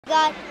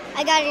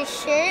I got a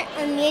shirt,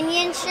 a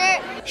Minion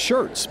shirt.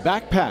 Shirts,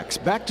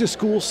 backpacks,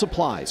 back-to-school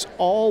supplies.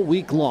 All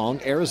week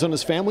long,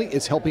 Arizona's family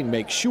is helping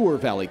make sure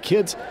Valley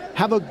kids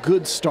have a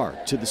good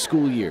start to the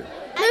school year.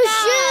 New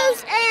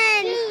shoes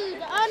and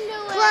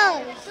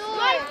clothes.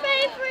 My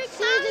favorite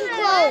shoes and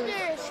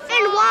clothes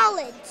and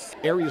wallets.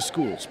 Area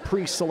schools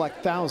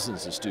pre-select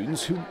thousands of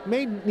students who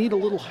may need a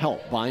little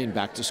help buying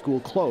back-to-school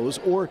clothes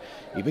or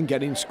even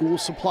getting school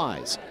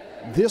supplies.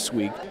 This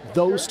week,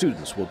 those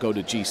students will go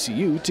to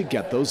GCU to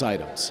get those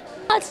items.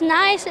 It's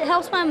nice. It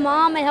helps my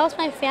mom. It helps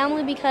my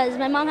family because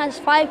my mom has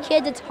 5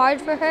 kids. It's hard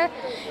for her,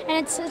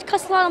 and it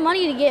costs a lot of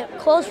money to get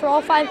clothes for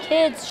all 5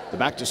 kids. The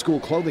back-to-school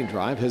clothing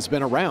drive has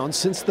been around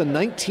since the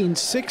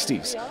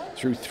 1960s.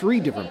 Through 3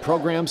 different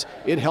programs,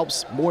 it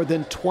helps more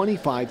than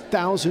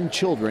 25,000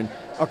 children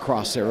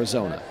across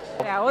Arizona.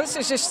 Yeah, well, this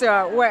is just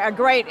a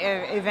great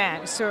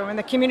event. So when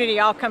the community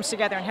all comes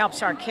together and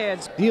helps our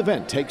kids. The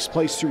event takes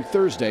place through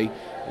Thursday,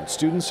 and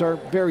students are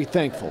very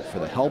thankful for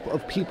the help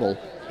of people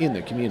in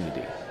the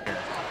community.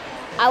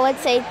 I would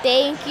say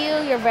thank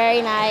you, you're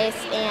very nice,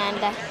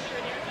 and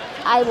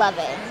I love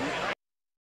it.